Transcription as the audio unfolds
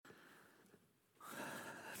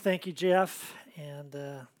Thank you, Jeff, and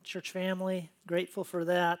church family. Grateful for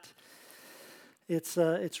that.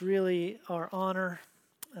 It's really our honor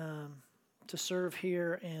to serve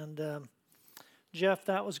here. And Jeff,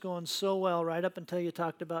 that was going so well right up until you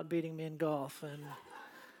talked about beating me in golf.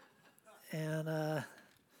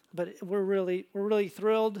 But we're really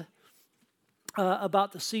thrilled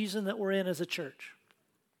about the season that we're in as a church.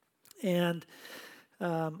 And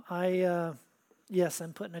Yes,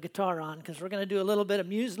 I'm putting a guitar on because we're going to do a little bit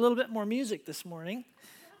more music this morning.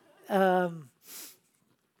 But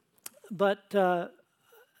I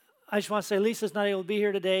just want to say Lisa's not able to be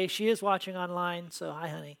here today. She is watching online, so hi,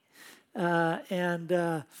 honey.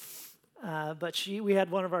 But we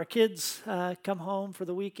had one of our kids come home for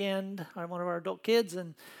the weekend, one of our adult kids,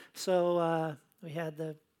 and so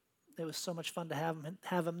it was so much fun to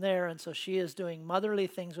have him there, and so she is doing motherly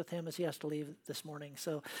things with him as he has to leave this morning.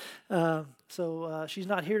 So she's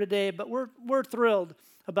not here today, but we're thrilled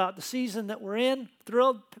about the season that we're in.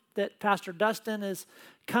 Thrilled that Pastor Dustin is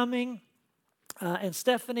coming, and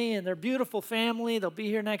Stephanie and their beautiful family. They'll be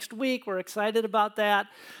here next week. We're excited about that.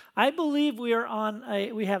 I believe we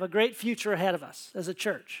have a great future ahead of us as a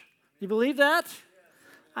church. You believe that?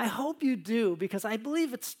 I hope you do, because I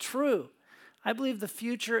believe it's true. I believe the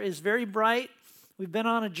future is very bright. We've been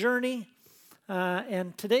on a journey,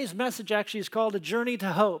 and today's message actually is called A Journey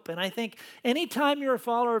to Hope. And I think anytime you're a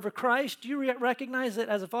follower of Christ, you recognize that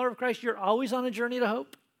as a follower of Christ, you're always on a journey to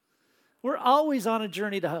hope. We're always on a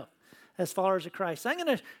journey to hope as followers of Christ. I'm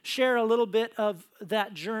going to share a little bit of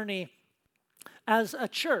that journey as a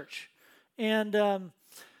church. And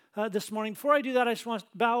this morning, before I do that, I just want to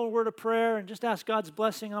bow a word of prayer and just ask God's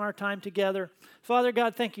blessing on our time together. Father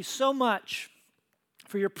God, thank you so much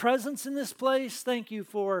for your presence in this place. Thank you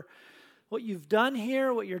for what you've done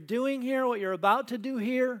here, what you're doing here, what you're about to do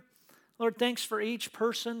here. Lord, thanks for each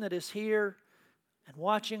person that is here and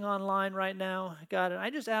watching online right now. God, and I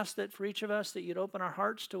just ask that for each of us that you'd open our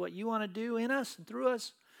hearts to what you want to do in us and through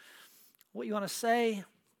us, what you want to say.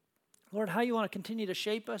 Lord, how you want to continue to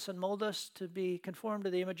shape us and mold us to be conformed to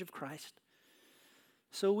the image of Christ.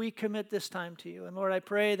 So we commit this time to you. And Lord, I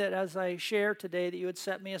pray that as I share today, that you would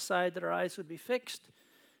set me aside, that our eyes would be fixed,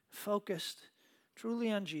 focused,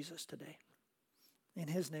 truly on Jesus today. In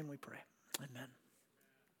his name we pray. Amen.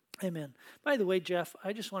 Amen. By the way, Jeff,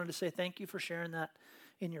 I just wanted to say thank you for sharing that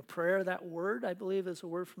in your prayer. That word, I believe, is a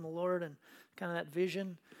word from the Lord, and kind of that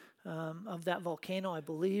vision of that volcano. I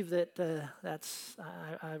believe that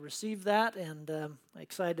I received that, and I'm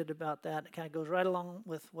excited about that. It kind of goes right along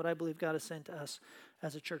with what I believe God has sent to us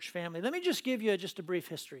as a church family. Let me just give you just a brief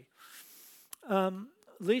history.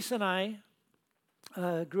 Lisa and I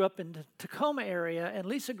grew up in the Tacoma area, and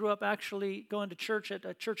Lisa grew up actually going to church at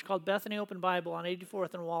a church called Bethany Open Bible on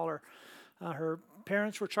 84th and Waller. Her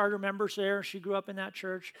parents were charter members there. She grew up in that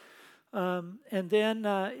church. And then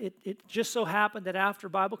it just so happened that after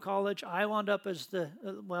Bible college, I wound up as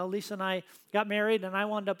Lisa and I got married, and I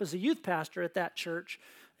wound up as a youth pastor at that church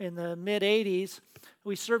in the mid-'80s.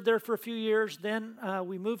 We served there for a few years. Then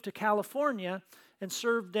we moved to California and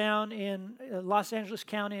served down in Los Angeles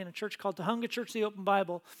County in a church called Tahunga Church of the Open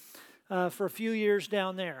Bible for a few years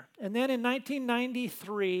down there. And then in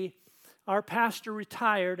 1993, our pastor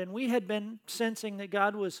retired, and we had been sensing that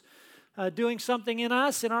God was doing something in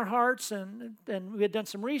us, in our hearts, and we had done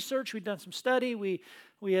some research, we'd done some study, we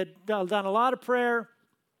had done a lot of prayer,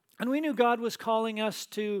 and we knew God was calling us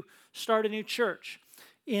to start a new church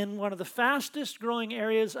in one of the fastest growing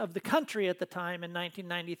areas of the country at the time in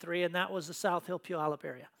 1993, and that was the South Hill Puyallup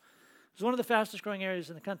area. It was one of the fastest growing areas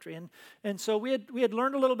in the country, and so we had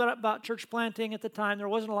learned a little bit about church planting at the time. There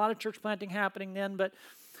wasn't a lot of church planting happening then, but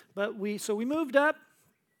we moved up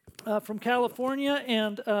from California,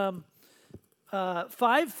 and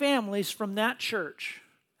 5 families from that church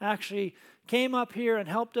actually came up here and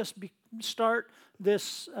helped us start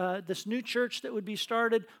this new church that would be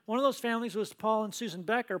started. One of those families was Paul and Susan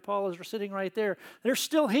Becker. Paul is sitting right there. They're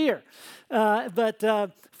still here. But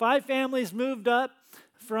 5 families moved up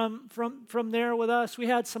from there with us. We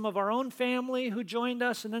had some of our own family who joined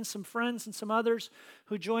us, and then some friends and some others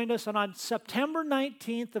who joined us. And on September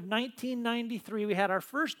 19th of 1993, we had our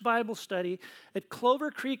first Bible study at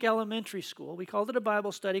Clover Creek Elementary School. We called it a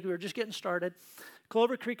Bible study. We were just getting started.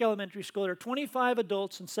 Clover Creek Elementary School. There are 25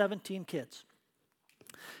 adults and 17 kids.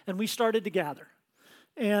 And we started to gather.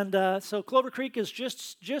 And so Clover Creek is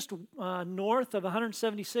just north of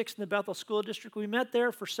 176 in the Bethel School District. We met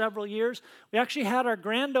there for several years. We actually had our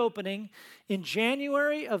grand opening in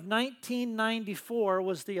January of 1994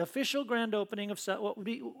 was the official grand opening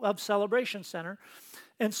of Celebration Center.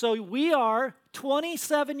 And so we are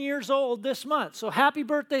 27 years old this month. So happy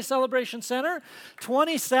birthday, Celebration Center.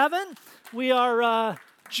 27. We are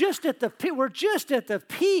we're just at the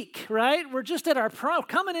peak, right? We're just at our prime,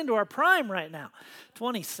 coming into our prime right now.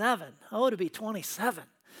 27. Oh, to be 27.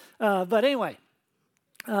 But anyway,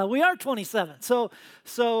 we are 27. So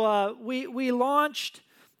we launched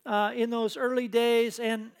in those early days,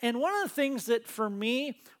 and one of the things that for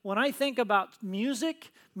me, when I think about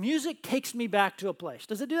music takes me back to a place.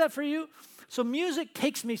 Does it do that for you? So music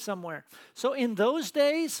takes me somewhere. So in those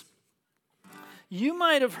days, you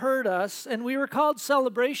might have heard us, and we were called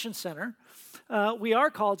Celebration Center. We are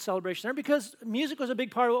called Celebration Center because music was a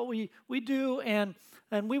big part of what we do, and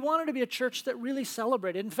we wanted to be a church that really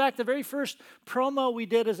celebrated. In fact, the very first promo we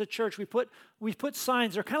did as a church, we put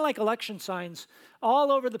signs, they're kind of like election signs,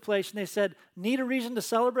 all over the place, and they said, "Need a reason to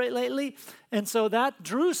celebrate lately?" And so that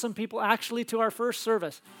drew some people actually to our first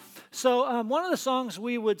service. So one of the songs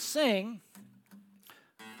we would sing,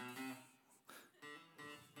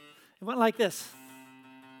 it went like this.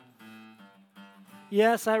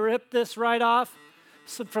 Yes, I ripped this right off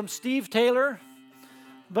from Steve Taylor,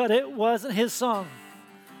 but it wasn't his song.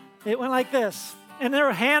 It went like this. And there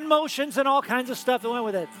were hand motions and all kinds of stuff that went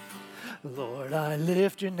with it. Lord, I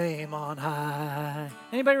lift your name on high.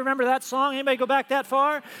 Anybody remember that song? Anybody go back that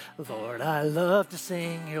far? Lord, I love to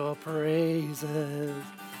sing your praises.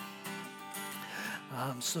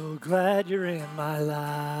 I'm so glad you're in my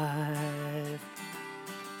life.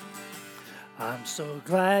 I'm so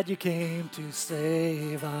glad you came to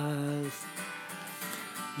save us.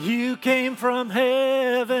 You came from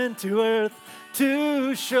heaven to earth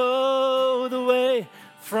to show the way,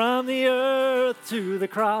 from the earth to the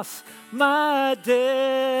cross, my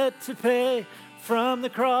debt to pay, from the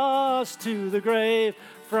cross to the grave,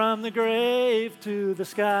 from the grave to the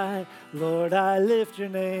sky. Lord, I lift your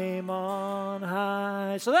name on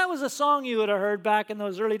high. So that was a song you would have heard back in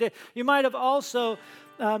those early days. You might have also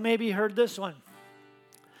maybe heard this one.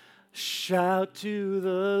 Shout to the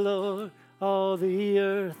Lord, all the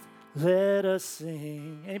earth, let us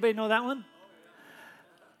sing. Anybody know that one?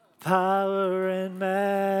 Power and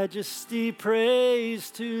majesty,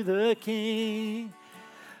 praise to the King.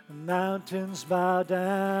 Mountains bow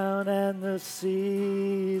down and the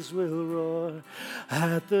seas will roar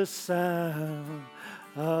at the sound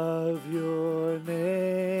of your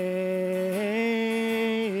name.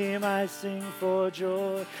 I sing for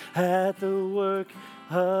joy at the work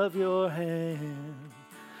of your hand.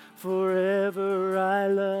 Forever I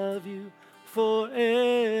love you,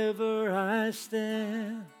 forever I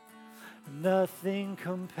stand. Nothing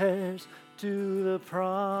compares to the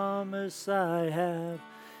promise I have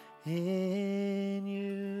in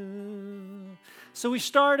you. So we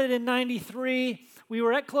started in 93. We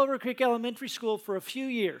were at Clover Creek Elementary School for a few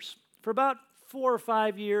years, for about 4 or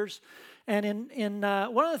 5 years. And in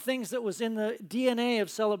one of the things that was in the DNA of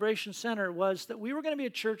Celebration Center was that we were going to be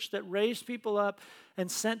a church that raised people up and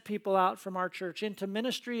sent people out from our church into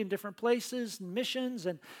ministry in different places, and missions,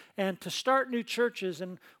 and to start new churches.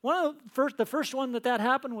 And the first one that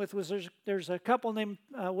happened with was there's a couple named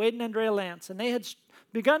Wade and Andrea Lance, and they had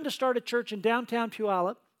begun to start a church in downtown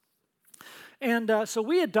Puyallup. And so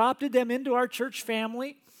we adopted them into our church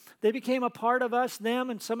family. They became a part of us,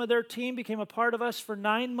 them and some of their team became a part of us for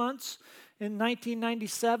 9 months in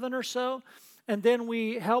 1997 or so. And then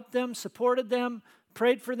we helped them, supported them,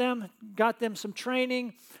 prayed for them, got them some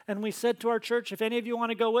training, and we said to our church, if any of you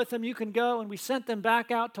want to go with them, you can go. And we sent them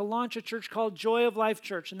back out to launch a church called Joy of Life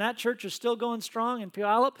Church. And that church is still going strong in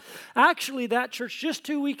Puyallup. Actually, that church just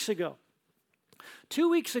 2 weeks ago, 2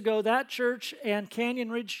 weeks ago, that church and Canyon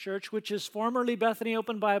Ridge Church, which is formerly Bethany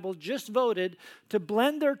Open Bible, just voted to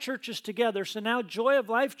blend their churches together. So now Joy of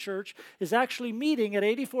Life Church is actually meeting at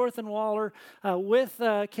 84th and Waller with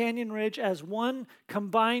Canyon Ridge as one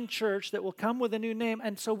combined church that will come with a new name.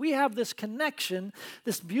 And so we have this connection,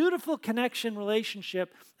 this beautiful connection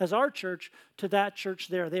relationship as our church to that church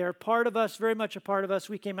there. They are part of us, very much a part of us.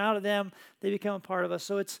 We came out of them. They become a part of us.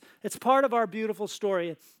 So it's part of our beautiful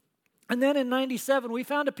story. And then in 97, we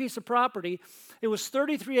found a piece of property. It was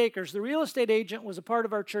 33 acres. The real estate agent was a part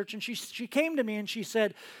of our church, and she came to me and she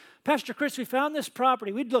said, Pastor Chris, we found this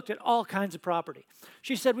property. We'd looked at all kinds of property.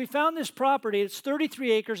 She said, we found this property. It's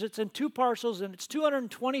 33 acres. It's in 2 parcels, and it's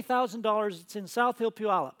 $220,000. It's in South Hill,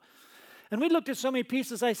 Puyallup. And we looked at so many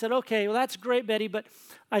pieces. I said, okay, well, that's great, Betty, but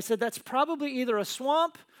I said, that's probably either a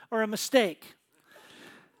swamp or a mistake.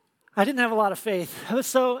 I didn't have a lot of faith.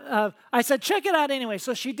 So I said, check it out anyway.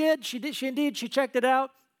 So she did. She checked it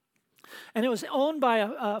out. And it was owned by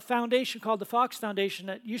a foundation called the Fox Foundation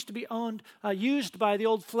that used to be used by the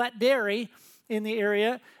old Flat Dairy in the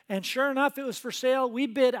area. And sure enough, it was for sale. We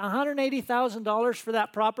bid $180,000 for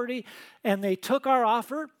that property, and they took our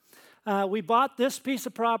offer. We bought this piece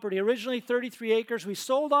of property, originally 33 acres. We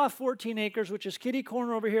sold off 14 acres, which is kitty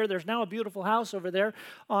corner over here. There's now a beautiful house over there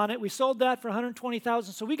on it. We sold that for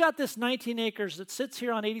 $120,000. So we got this 19 acres that sits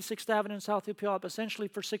here on 86th Avenue in South Puyallup essentially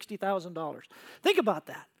for $60,000. Think about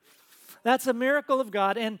that. That's a miracle of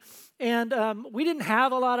God. And we didn't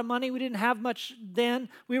have a lot of money. We didn't have much then.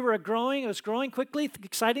 We were growing. It was growing quickly.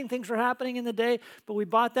 Exciting things were happening in the day. But we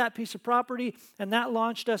bought that piece of property, and that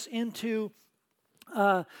launched us into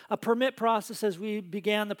a permit process as we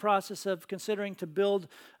began the process of considering to build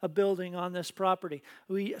a building on this property.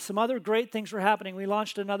 Some other great things were happening. We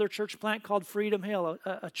launched another church plant called Freedom Hill,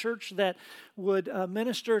 a church that would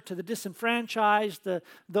minister to the disenfranchised,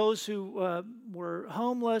 those who were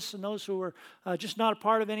homeless, and those who were just not a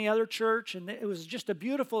part of any other church. And it was just a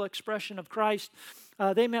beautiful expression of Christ.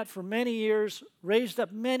 They met for many years, raised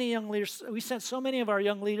up many young leaders. We sent so many of our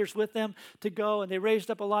young leaders with them to go, and they raised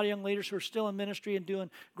up a lot of young leaders who are still in ministry and doing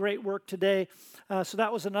great work today. So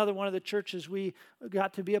that was another one of the churches we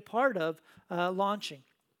got to be a part of launching.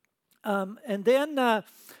 And then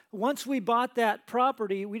once we bought that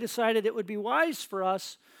property, we decided it would be wise for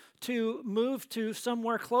us to move to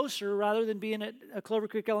somewhere closer rather than being at Clover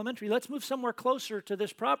Creek Elementary. Let's move somewhere closer to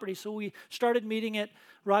this property. So we started meeting at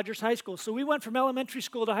Rogers High School. So we went from elementary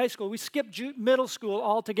school to high school. We skipped middle school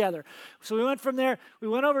altogether. So we went from there, we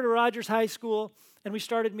went over to Rogers High School, and we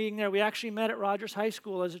started meeting there. We actually met at Rogers High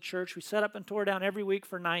School as a church. We set up and tore down every week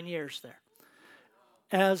for 9 years there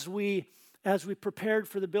as we prepared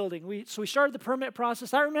for the building. So we started the permit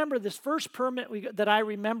process. I remember this first permit that I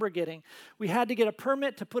remember getting. We had to get a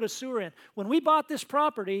permit to put a sewer in. When we bought this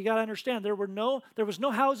property, you got to understand, there was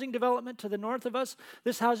no housing development to the north of us.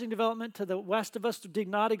 This housing development to the west of us did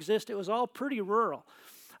not exist. It was all pretty rural.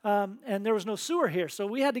 And there was no sewer here. So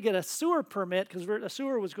we had to get a sewer permit because a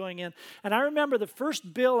sewer was going in. And I remember the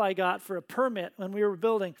first bill I got for a permit when we were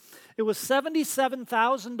building, it was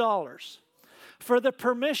 $77,000. For the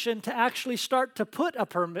permission to actually start to put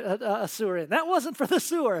a sewer in. That wasn't for the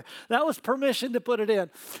sewer. That was permission to put it in.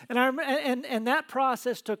 And that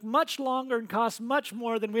process took much longer and cost much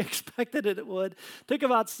more than we expected it would. It took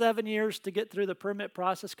about 7 years to get through the permit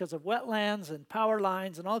process because of wetlands and power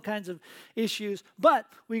lines and all kinds of issues. But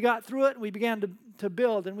we got through it and we began to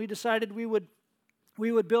build, and we decided we would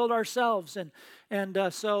build ourselves.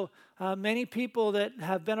 So many people that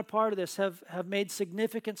have been a part of this have made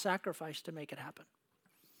significant sacrifice to make it happen.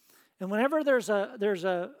 And whenever there's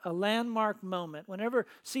a landmark moment,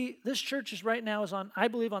 this church is right now I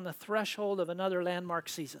believe on the threshold of another landmark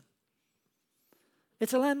season.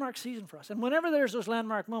 It's a landmark season for us. And whenever there's those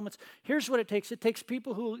landmark moments, here's what it takes. It takes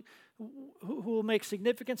people who will make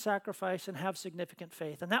significant sacrifice and have significant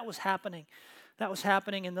faith. And that was happening. That was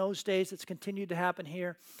happening in those days. It's continued to happen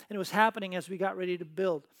here. And it was happening as we got ready to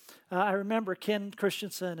build. I remember Ken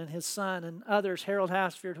Christensen and his son and others, Harold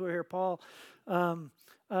Hasfield, who are here, Paul,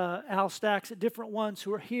 Al Stacks, different ones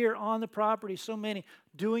who are here on the property, so many,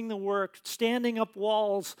 doing the work, standing up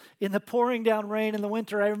walls in the pouring down rain in the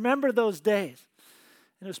winter. I remember those days.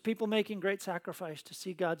 And it was people making great sacrifice to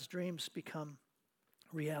see God's dreams become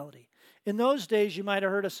reality. In those days, you might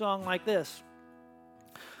have heard a song like this.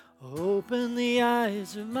 Open the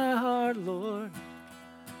eyes of my heart, Lord.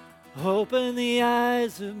 Open the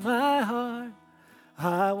eyes of my heart.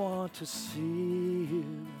 I want to see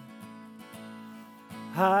you.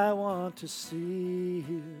 I want to see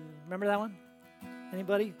you. Remember that one?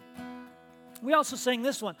 Anybody? We also sang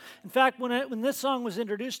this one. In fact, when this song was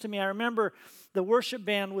introduced to me, I remember the worship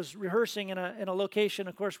band was rehearsing in a location.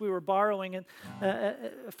 Of course, we were borrowing it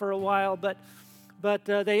for a while, but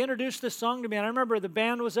they introduced this song to me, and I remember the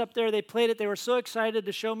band was up there. They played it. They were so excited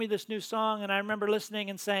to show me this new song, and I remember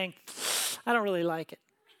listening and saying, "I don't really like it."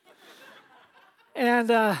 And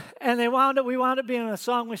we wound up being a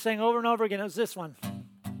song we sang over and over again. It was this one.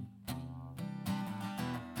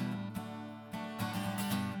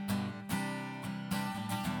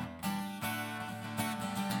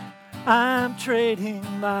 I'm trading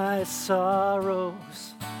my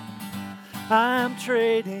sorrows. I'm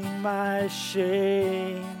trading my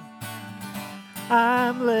shame.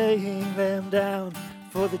 I'm laying them down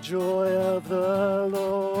for the joy of the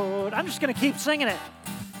Lord. I'm just going to keep singing it.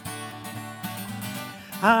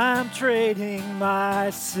 I'm trading my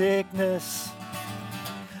sickness.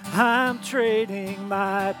 I'm trading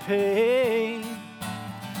my pain.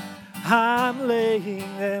 I'm laying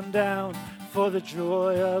them down for the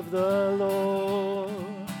joy of the Lord.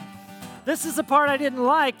 This is the part I didn't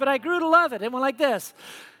like, but I grew to love it. It went like this.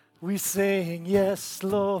 We sing, yes,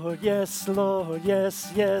 Lord, yes, Lord,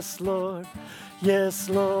 yes, yes, Lord. Yes,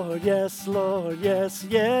 Lord, yes, Lord, yes,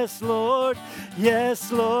 yes, Lord.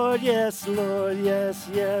 Yes, Lord, yes, Lord, yes,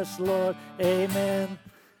 yes, Lord. Amen.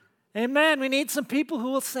 Amen. We need some people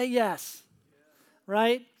who will say yes,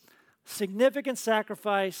 right? Significant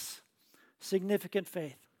sacrifice, significant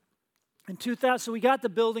faith. In 2000, so we got the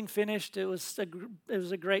building finished. It was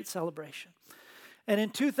a great celebration. And in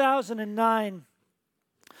 2009,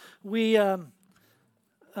 we one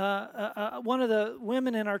of the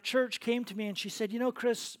women in our church came to me and she said,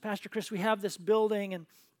 Chris, Pastor Chris, we have this building and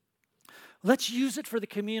let's use it for the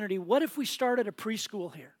community. What if we started a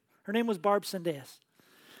preschool here? Her name was Barb Sendeas.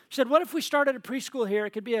 She said, what if we started a preschool here? It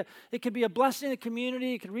could be a blessing to the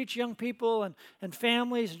community. It could reach young people and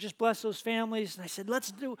families and just bless those families. And I said,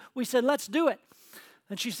 let's do it.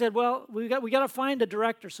 And she said, well, we got to find a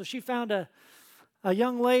director. So she found a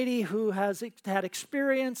young lady who has had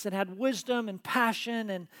experience and had wisdom and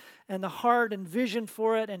passion and the heart and vision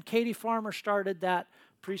for it. And Katie Farmer started that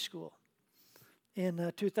preschool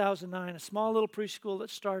in 2009, a small little preschool that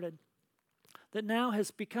started, that now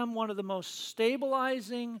has become one of the most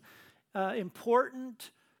stabilizing,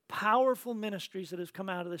 important, powerful ministries that has come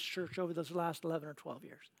out of this church over those last 11 or 12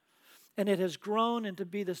 years. And it has grown into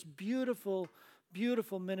be this beautiful,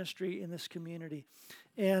 beautiful ministry in this community.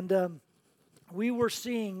 And we were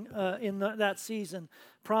seeing in that season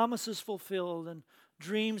promises fulfilled and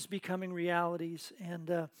dreams becoming realities.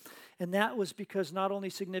 And that was because not only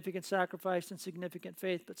significant sacrifice and significant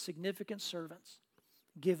faith, but significant servants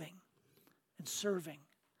giving and serving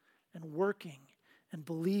and working and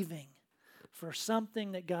believing for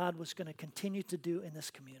something that God was going to continue to do in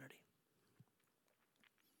this community.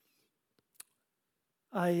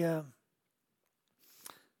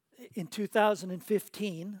 In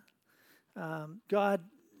 2015, God,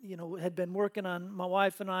 had been working on my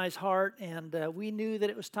wife and I's heart, and we knew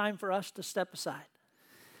that it was time for us to step aside.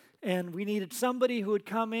 And we needed somebody who would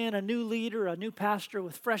come in, a new leader, a new pastor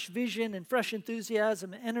with fresh vision and fresh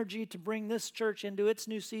enthusiasm and energy to bring this church into its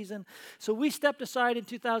new season. So we stepped aside in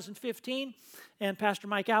 2015, and Pastor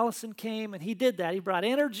Mike Allison came, and he did that. He brought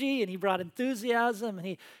energy, and he brought enthusiasm,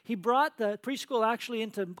 and he brought the preschool actually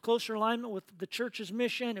into closer alignment with the church's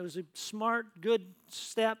mission. It was a smart, good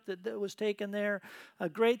step that was taken there.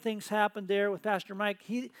 Great things happened there with Pastor Mike.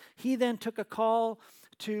 He then took a call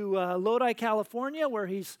to Lodi, California, where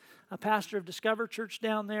he's a pastor of Discover Church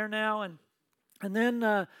down there now. And then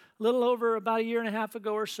a little over about a year and a half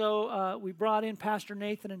ago or so, we brought in Pastor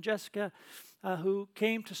Nathan and Jessica, who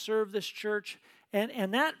came to serve this church.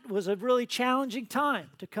 And that was a really challenging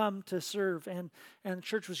time to come to serve. And the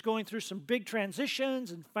church was going through some big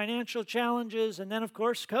transitions and financial challenges. And then, of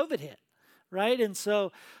course, COVID hit. Right? And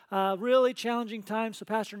so really challenging times. So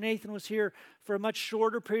Pastor Nathan was here for a much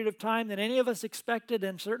shorter period of time than any of us expected,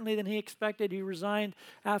 and certainly than he expected. He resigned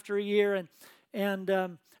after a year.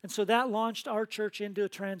 And so that launched our church into a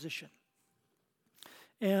transition.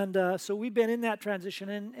 And so we've been in that transition.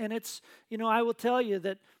 And it's, I will tell you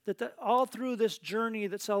that all through this journey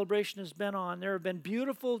that Celebration has been on, there have been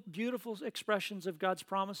beautiful, beautiful expressions of God's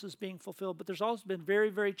promises being fulfilled. But there's also been very,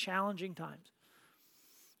 very challenging times.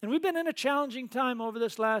 And we've been in a challenging time over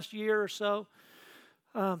this last year or so,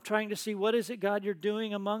 trying to see what is it, God, you're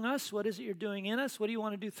doing among us? What is it you're doing in us? What do you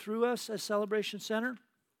want to do through us as Celebration Center?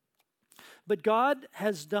 But God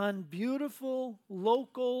has done beautiful,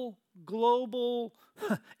 local, global,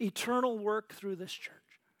 eternal work through this church.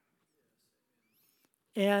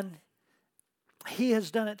 And He has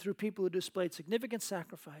done it through people who displayed significant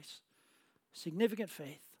sacrifice, significant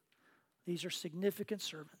faith. These are significant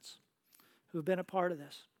servants who have been a part of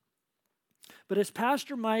this. But as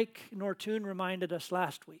Pastor Mike Nortoon reminded us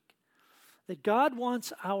last week, that God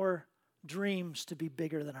wants our dreams to be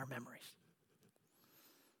bigger than our memories.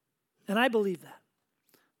 And I believe that.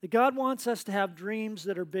 That God wants us to have dreams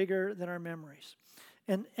that are bigger than our memories.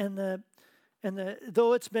 And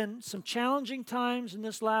though it's been some challenging times in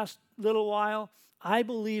this last little while, I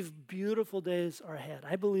believe beautiful days are ahead.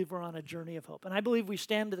 I believe we're on a journey of hope. And I believe we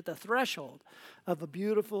stand at the threshold of a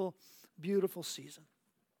beautiful, beautiful season.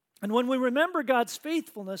 And when we remember God's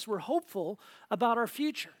faithfulness, we're hopeful about our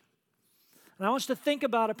future. And I want us to think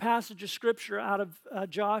about a passage of Scripture out of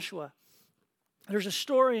Joshua. There's a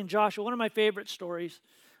story in Joshua, one of my favorite stories.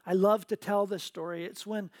 I love to tell this story. It's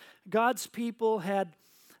when God's people had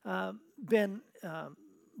been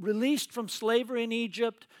released from slavery in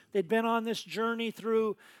Egypt. They'd been on this journey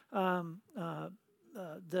through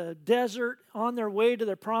the desert on their way to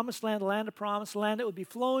their promised land, the land of promise, the land that would be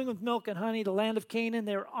flowing with milk and honey, the land of Canaan.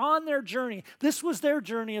 They were on their journey. This was their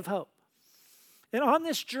journey of hope. And on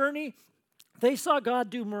this journey, they saw God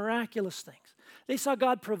do miraculous things. They saw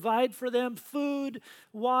God provide for them food,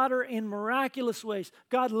 water in miraculous ways.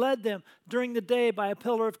 God led them during the day by a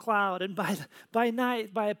pillar of cloud and by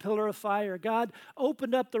night by a pillar of fire. God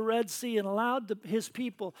opened up the Red Sea and allowed his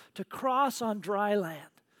people to cross on dry land.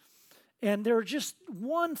 And there were just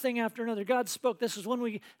one thing after another. God spoke. This is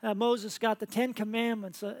when Moses got the 10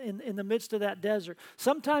 Commandments in the midst of that desert.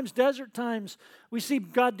 Sometimes desert times we see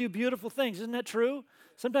God do beautiful things. Isn't that true?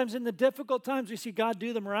 Sometimes in the difficult times we see God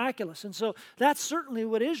do the miraculous. And so that's certainly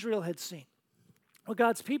what Israel had seen, what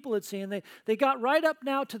God's people had seen. They got right up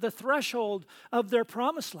now to the threshold of their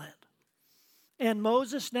promised land. And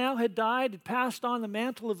Moses now had died, had passed on the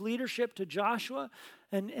mantle of leadership to Joshua.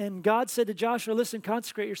 And God said to Joshua, listen,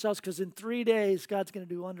 consecrate yourselves because in 3 days God's going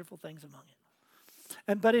to do wonderful things among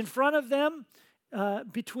you. But in front of them,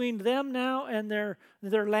 between them now and their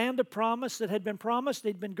land of promise that had been promised,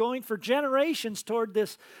 they'd been going for generations toward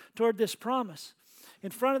this promise.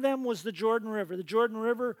 In front of them was the Jordan River. The Jordan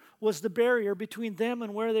River was the barrier between them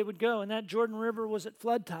and where they would go. And that Jordan River was at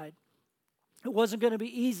flood tide. It wasn't going to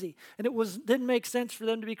be easy. And didn't make sense for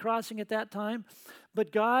them to be crossing at that time.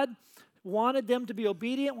 But God wanted them to be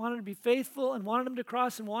obedient, wanted to be faithful, and wanted them to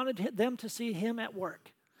cross and wanted them to see him at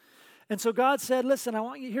work. And so God said, listen,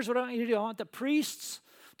 here's what I want you to do. I want the priests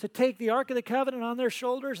to take the Ark of the Covenant on their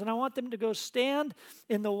shoulders, and I want them to go stand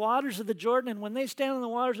in the waters of the Jordan. And when they stand in the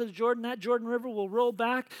waters of the Jordan, that Jordan River will roll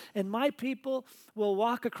back, and my people will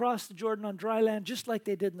walk across the Jordan on dry land just like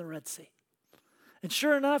they did in the Red Sea. And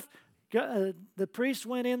sure enough, the priests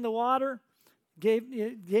went in the water, gave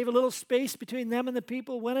a little space between them and the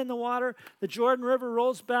people, went in the water. The Jordan River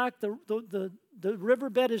rolls back. The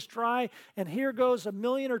riverbed is dry, and here goes 1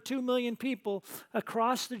 million or 2 million people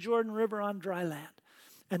across the Jordan River on dry land.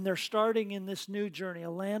 And they're starting in this new journey, a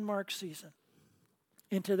landmark season,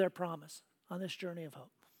 into their promise on this journey of hope.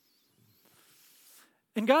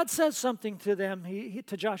 And God says something to them,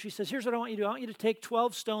 to Joshua. He says, here's what I want you to do. I want you to take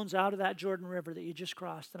 12 stones out of that Jordan River that you just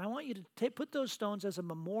crossed, and I want you to put those stones as a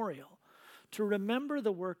memorial to remember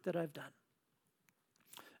the work that I've done.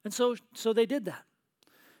 And so they did that.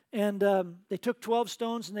 And they took 12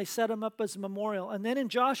 stones and they set them up as a memorial. And then in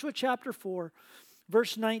Joshua chapter 4,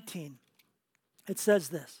 verse 19, it says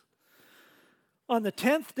this. On the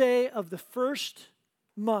 10th day of the first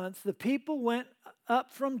month, the people went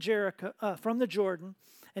up from the Jordan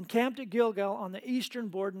and camped at Gilgal on the eastern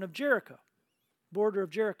border of Jericho.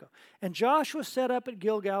 And Joshua set up at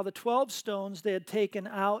Gilgal the 12 stones they had taken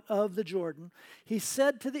out of the Jordan. He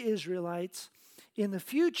said to the Israelites, in the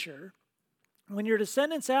future, when your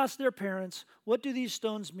descendants ask their parents, what do these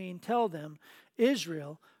stones mean? Tell them,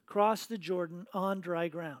 Israel crossed the Jordan on dry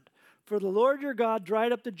ground. For the Lord your God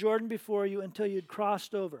dried up the Jordan before you until you had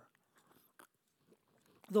crossed over.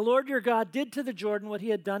 The Lord your God did to the Jordan what he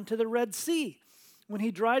had done to the Red Sea when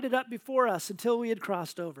he dried it up before us until we had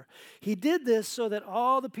crossed over. He did this so that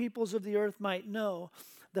all the peoples of the earth might know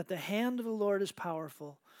that the hand of the Lord is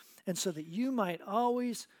powerful, and so that you might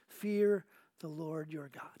always fear the Lord your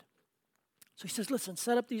God. So he says, listen,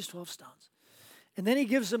 set up these 12 stones. And then he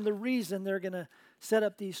gives them the reason they're going to set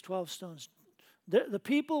up these 12 stones. The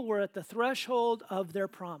people were at the threshold of their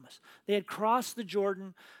promise. They had crossed the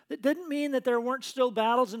Jordan. That didn't mean that there weren't still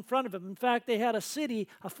battles in front of them. In fact, they had a city,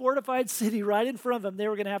 a fortified city right in front of them they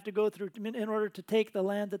were going to have to go through in order to take the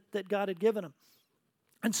land that God had given them.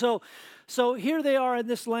 And so here they are in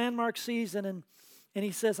this landmark season, and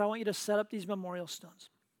he says, I want you to set up these memorial stones.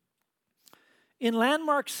 In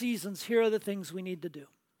landmark seasons, here are the things we need to do.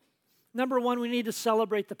 Number one, we need to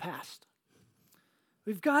celebrate the past.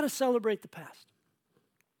 We've got to celebrate the past.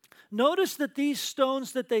 Notice that these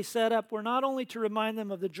stones that they set up were not only to remind them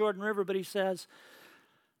of the Jordan River, but he says,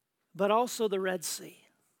 but also the Red Sea.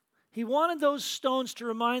 He wanted those stones to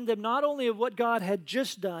remind them not only of what God had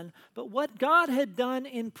just done, but what God had done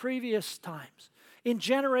in previous times, in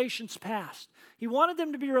generations past. He wanted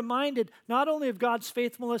them to be reminded not only of God's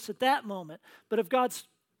faithfulness at that moment, but of God's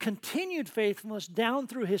continued faithfulness down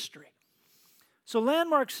through history. So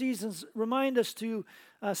landmark seasons remind us to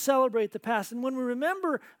celebrate the past. And when we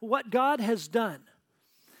remember what God has done,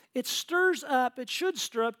 it should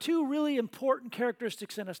stir up two really important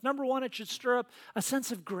characteristics in us. Number one, it should stir up a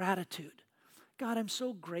sense of gratitude. God, I'm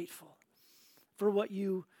so grateful for what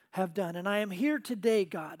you have done. And I am here today,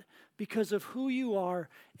 God, because of who you are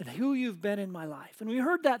and who you've been in my life. And we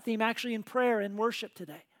heard that theme actually in prayer and worship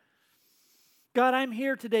today. God, I'm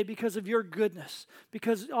here today because of your goodness,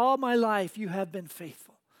 because all my life you have been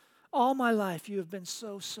faithful. All my life you have been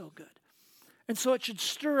so, so good. And so it should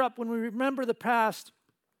stir up when we remember the past.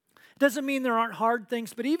 It doesn't mean there aren't hard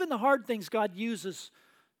things, but even the hard things God uses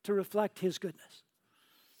to reflect his goodness.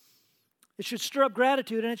 It should stir up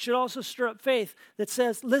gratitude, and it should also stir up faith that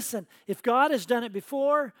says, listen, if God has done it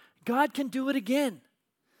before, God can do it again.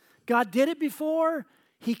 God did it before,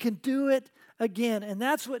 he can do it again. And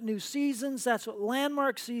that's what new seasons, that's what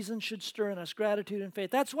landmark seasons should stir in us, gratitude and faith.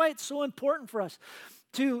 That's why it's so important for us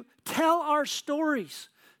to tell our stories.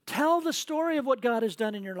 Tell the story of what God has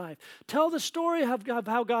done in your life. Tell the story of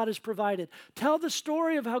how God has provided. Tell the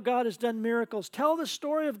story of how God has done miracles. Tell the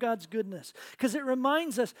story of God's goodness. Because it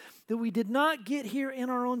reminds us that we did not get here in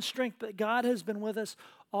our own strength, but God has been with us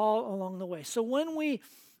all along the way. So when we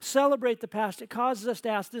celebrate the past, it causes us to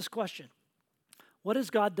ask this question: what has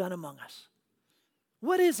God done among us?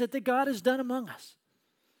 What is it that God has done among us?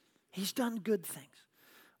 He's done good things.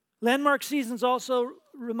 Landmark seasons also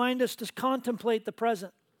remind us to contemplate the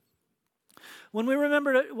present. When we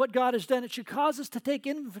remember what God has done, it should cause us to take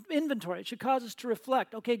inventory. It should cause us to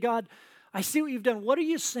reflect. Okay, God, I see what you've done. What are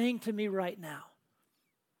you saying to me right now?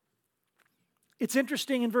 It's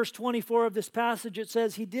interesting in verse 24 of this passage, it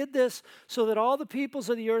says, he did this so that all the peoples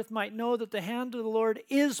of the earth might know that the hand of the Lord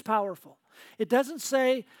is powerful. It doesn't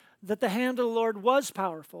say that the hand of the Lord was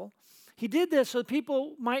powerful. He did this so that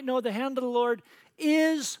people might know the hand of the Lord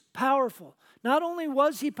is powerful. Not only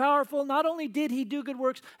was he powerful, not only did he do good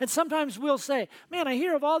works, and sometimes we'll say, man, I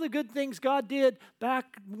hear of all the good things God did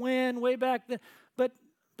back when, way back then. But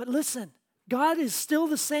listen, God is still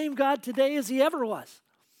the same God today as he ever was.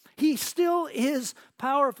 He still is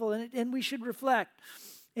powerful, and we should reflect.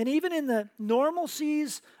 And even in the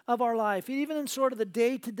normalcies of our life, even in sort of the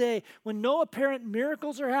day-to-day, when no apparent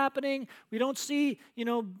miracles are happening, we don't see,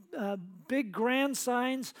 big grand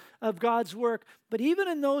signs of God's work. But even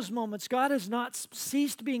in those moments, God has not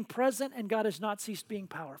ceased being present and God has not ceased being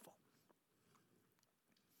powerful.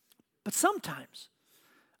 But sometimes,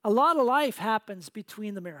 a lot of life happens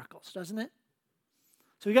between the miracles, doesn't it?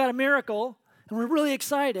 So we got a miracle, and we're really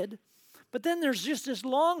excited. But then there's just this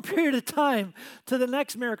long period of time to the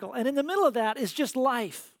next miracle. And in the middle of that is just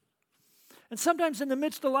life. And sometimes in the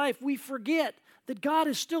midst of life, we forget that God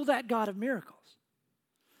is still that God of miracles.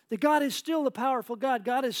 That God is still the powerful God.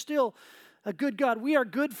 God is still a good God. We are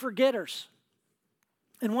good forgetters.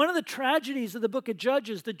 And one of the tragedies of the book of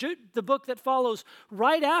Judges, the book that follows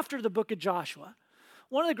right after the book of Joshua,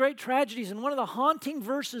 one of the great tragedies and one of the haunting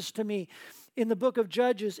verses to me in the book of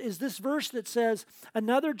Judges is this verse that says,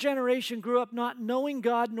 another generation grew up not knowing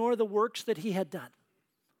God nor the works that he had done.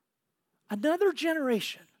 Another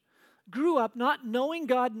generation grew up not knowing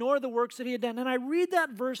God nor the works that he had done. And I read that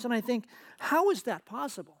verse and I think, how is that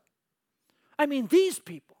possible? I mean, these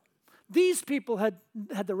people had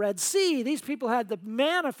the Red Sea. These people had the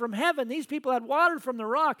manna from heaven. These people had water from the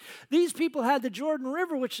rock. These people had the Jordan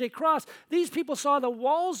River, which they crossed. These people saw the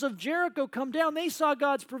walls of Jericho come down. They saw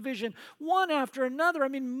God's provision one after another. I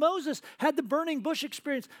mean, Moses had the burning bush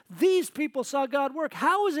experience. These people saw God work.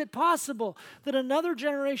 How is it possible that another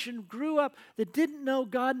generation grew up that didn't know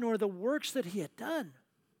God nor the works that he had done?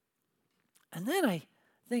 And then I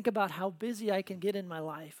think about how busy I can get in my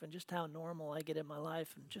life and just how normal I get in my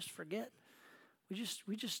life and just forget. We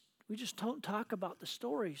just don't talk about the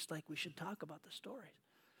stories like we should talk about the stories.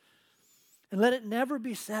 And let it never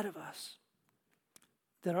be said of us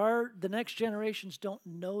that the next generations don't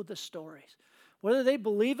know the stories. Whether they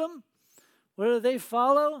believe them, whether they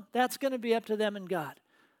follow, that's going to be up to them and God.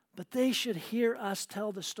 But they should hear us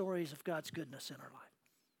tell the stories of God's goodness in our life.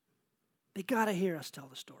 They got to hear us tell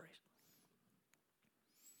the stories.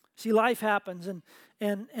 See, life happens,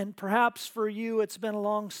 and perhaps for you it's been a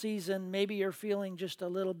long season. Maybe you're feeling just a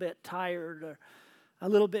little bit tired or a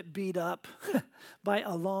little bit beat up by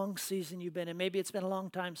a long season you've been in. Maybe it's been a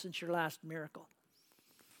long time since your last miracle.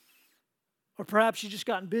 Or perhaps you've just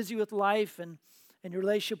gotten busy with life and your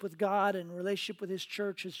relationship with God and relationship with his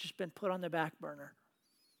church has just been put on the back burner.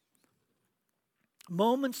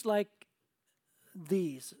 Moments like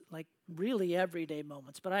these, like really everyday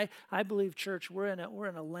moments. But I believe, church, we're in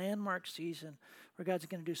a landmark season where God's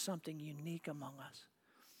going to do something unique among us.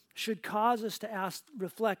 Should cause us to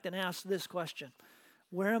reflect and ask this question: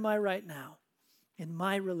 where am I right now in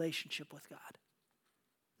my relationship with God?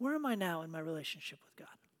 Where am I now in my relationship with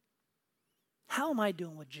God? How am I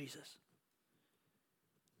doing with Jesus?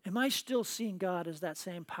 Am I still seeing God as that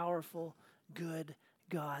same powerful, good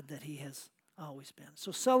God that he has always been?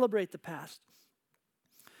 So celebrate the past.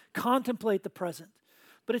 Contemplate the present.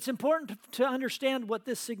 But it's important to understand what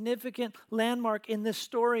this significant landmark in this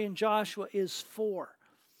story in Joshua is for.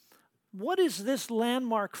 What is this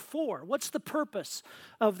landmark for? What's the purpose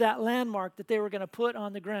of that landmark that they were going to put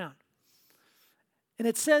on the ground? And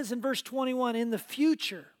it says in verse 21, in the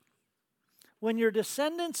future, when your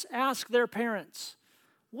descendants ask their parents,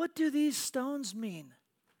 what do these stones mean?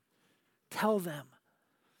 Tell them,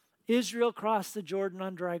 Israel crossed the Jordan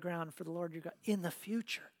on dry ground for the Lord your God. In the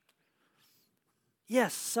future.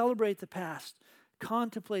 Yes, celebrate the past.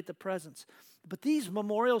 Contemplate the present. But these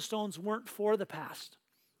memorial stones weren't for the past.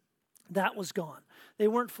 That was gone. They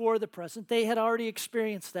weren't for the present. They had already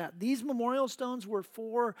experienced that. These memorial stones were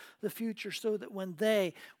for the future so that when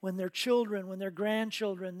their children, when their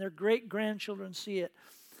grandchildren, their great-grandchildren see it,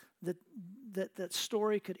 that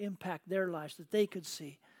story could impact their lives, that they could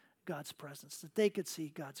see God's presence, that they could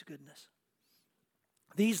see God's goodness.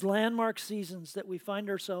 These landmark seasons that we find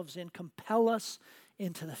ourselves in compel us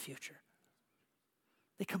into the future.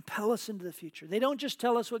 They compel us into the future. They don't just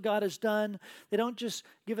tell us what God has done. They don't just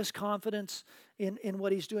give us confidence in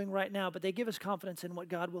what he's doing right now, but they give us confidence in what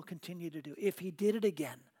God will continue to do. If he did it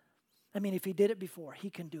again, if he did it before,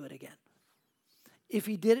 he can do it again. If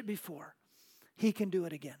he did it before, he can do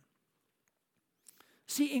it again.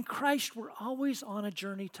 See, in Christ, we're always on a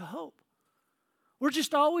journey to hope. We're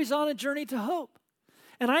just always on a journey to hope.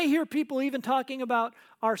 And I hear people even talking about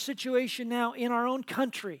our situation now in our own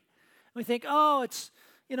country. We think, oh, it's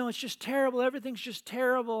just terrible. Everything's just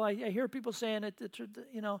terrible. I hear people saying it,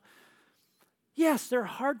 Yes, there are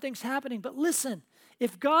hard things happening. But listen,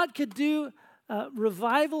 if God could do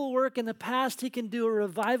revival work in the past, he can do a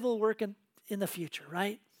revival work in the future,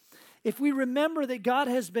 right? If we remember that God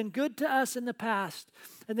has been good to us in the past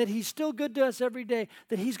and that he's still good to us every day,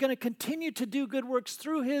 that he's going to continue to do good works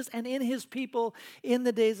through his and in his people in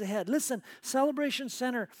the days ahead. Listen, Celebration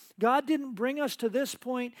Center, God didn't bring us to this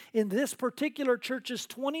point in this particular church's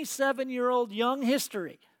 27-year-old young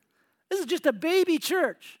history. This is just a baby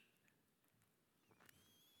church.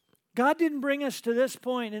 God didn't bring us to this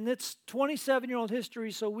point in its 27-year-old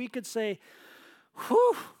history so we could say,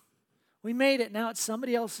 whew, we made it. Now it's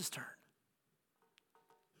somebody else's turn.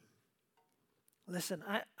 Listen,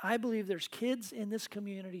 I believe there's kids in this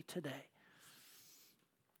community today,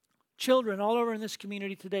 children all over in this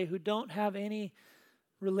community today who don't have any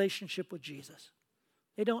relationship with Jesus.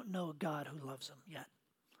 They don't know a God who loves them yet.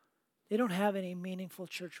 They don't have any meaningful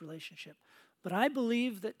church relationship. But I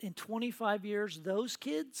believe that in 25 years, those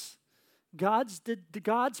kids, God's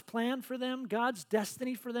plan for them, God's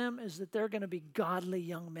destiny for them is that they're going to be godly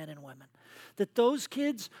young men and women. That those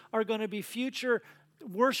kids are going to be future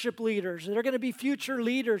worship leaders. They're going to be future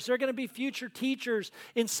leaders. They're going to be future teachers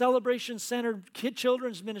in Celebration Center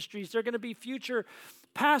children's ministries. They're going to be future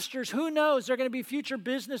pastors. Who knows? They're going to be future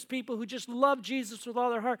business people who just love Jesus with all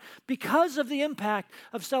their heart because of the impact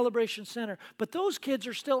of Celebration Center. But those kids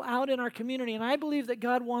are still out in our community, and I believe that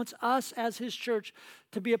God wants us as his church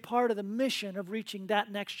to be a part of the mission of reaching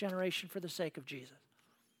that next generation for the sake of Jesus.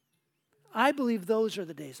 I believe those are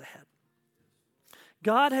the days ahead.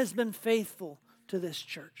 God has been faithful to this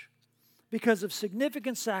church because of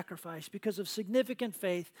significant sacrifice, because of significant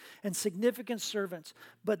faith and significant servants.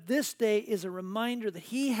 But this day is a reminder that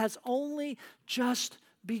he has only just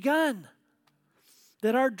begun,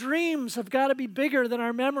 that our dreams have got to be bigger than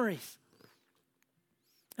our memories.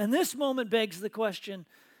 And this moment begs the question,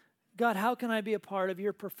 God, how can I be a part of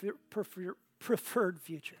your preferred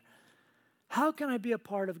future? How can I be a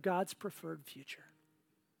part of God's preferred future?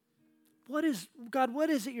 God, what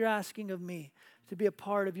is it you're asking of me to be a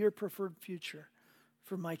part of your preferred future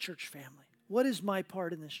for my church family? What is my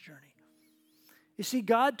part in this journey? You see,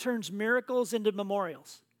 God turns miracles into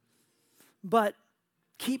memorials. But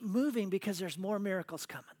keep moving because there's more miracles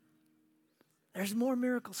coming. There's more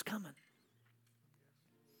miracles coming.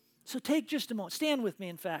 So take just a moment. Stand with me,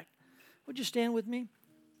 in fact. Would you stand with me?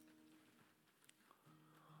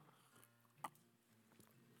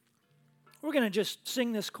 We're going to just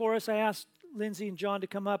sing this chorus. I asked Lindsay and John to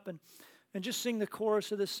come up and just sing the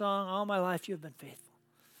chorus of this song. All my life you've been faithful.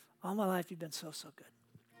 All my life you've been so, so good.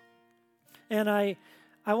 And I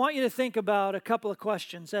want you to think about a couple of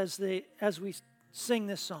questions as we sing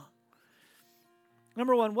this song.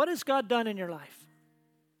 Number one, what has God done in your life?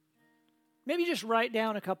 Maybe just write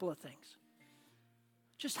down a couple of things.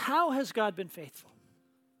 Just how has God been faithful?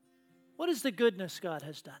 What is the goodness God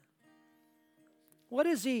has done? What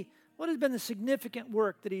has been the significant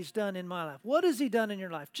work that he's done in my life? What has he done in your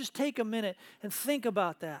life? Just take a minute and think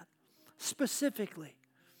about that specifically,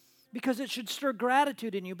 because it should stir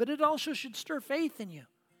gratitude in you, but it also should stir faith in you,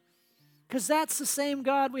 because that's the same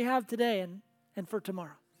God we have today and for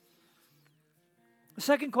tomorrow. The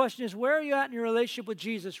second question is, where are you at in your relationship with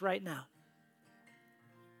Jesus right now?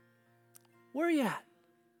 Where are you at?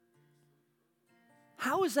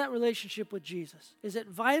 How is that relationship with Jesus? Is it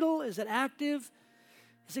vital? Is it active?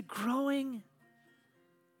 Is it growing?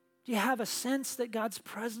 Do you have a sense that God's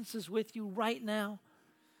presence is with you right now?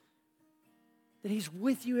 That He's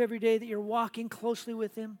with you every day, that you're walking closely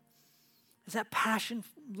with Him? Is that passion,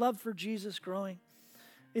 love for Jesus growing?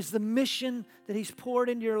 Is the mission that He's poured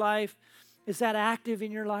into your life, is that active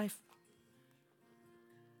in your life?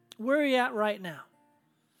 Where are you at right now?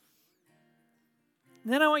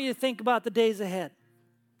 And then I want you to think about the days ahead.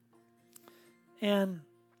 And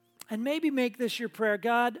maybe make this your prayer.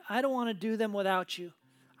 God, I don't want to do them without you.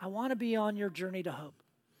 I want to be on your journey to hope.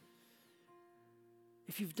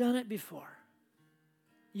 If you've done it before,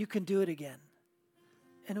 you can do it again.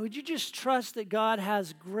 And would you just trust that God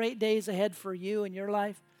has great days ahead for you in your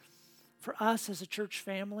life, for us as a church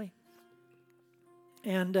family?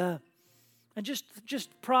 And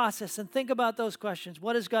just process and think about those questions.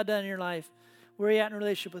 What has God done in your life? Where are you at in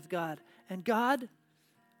relationship with God? And God,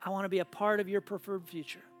 I want to be a part of your preferred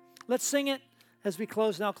future. Let's sing it as we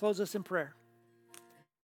close. Now close us in prayer.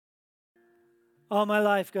 All my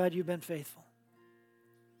life, God, you've been faithful.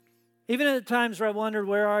 Even at the times where I wondered,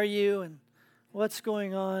 where are you and what's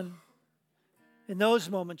going on? In those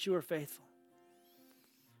moments, you were faithful.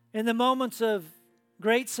 In the moments of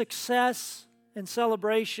great success and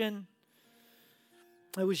celebration,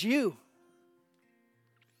 it was you.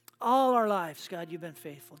 All our lives, God, you've been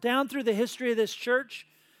faithful. Down through the history of this church,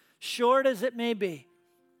 short as it may be,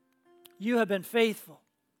 you have been faithful.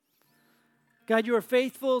 God, you are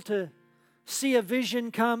faithful to see a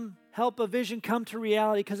vision come, help a vision come to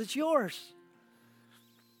reality because it's yours.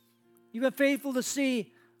 You've been faithful to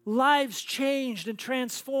see lives changed and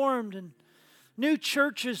transformed and new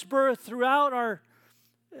churches birthed throughout our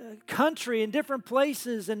country in different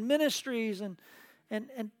places and ministries and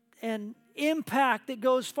impact that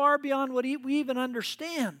goes far beyond what we even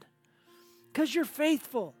understand because you're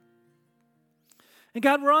faithful. And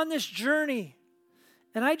God, we're on this journey.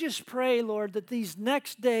 And I just pray, Lord, that these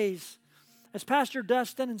next days, as Pastor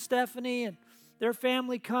Dustin and Stephanie and their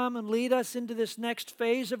family come and lead us into this next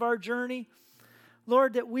phase of our journey,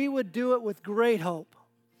 Lord, that we would do it with great hope.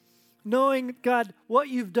 Knowing, God, what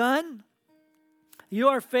you've done, you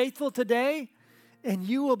are faithful today, and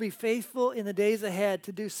you will be faithful in the days ahead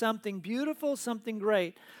to do something beautiful, something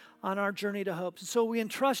great on our journey to hope. So we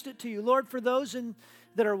entrust it to you. Lord, for those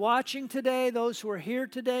that are watching today, those who are here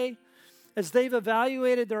today, as they've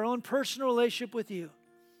evaluated their own personal relationship with you,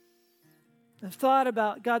 and thought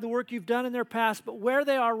about, God, the work you've done in their past, but where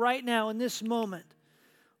they are right now in this moment,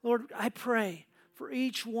 Lord, I pray for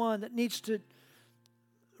each one that needs to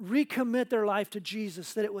recommit their life to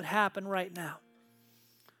Jesus, that it would happen right now.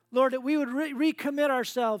 Lord, that we would recommit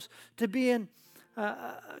ourselves to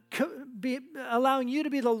allowing you to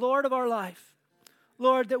be the Lord of our life.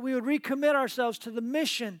 Lord, that we would recommit ourselves to the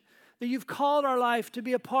mission that you've called our life to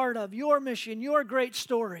be a part of, your mission, your great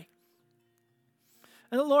story.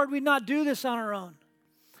 And that, Lord, we'd not do this on our own.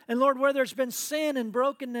 And Lord, where there's been sin and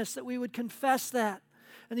brokenness, that we would confess that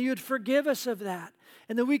and that you would forgive us of that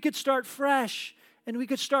and that we could start fresh and we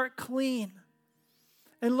could start clean.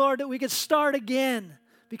 And Lord, that we could start again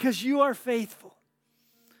because you are faithful.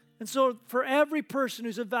 And so for every person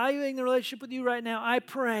who's evaluating the relationship with you right now, I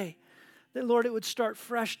pray that, Lord, it would start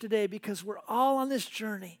fresh today because we're all on this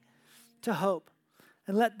journey to hope.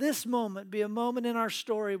 And let this moment be a moment in our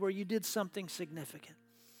story where you did something significant.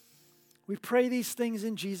 We pray these things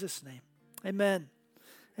in Jesus' name. Amen.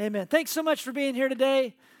 Amen. Thanks so much for being here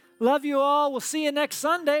today. Love you all. We'll see you next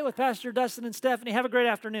Sunday with Pastor Dustin and Stephanie. Have a great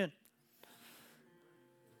afternoon.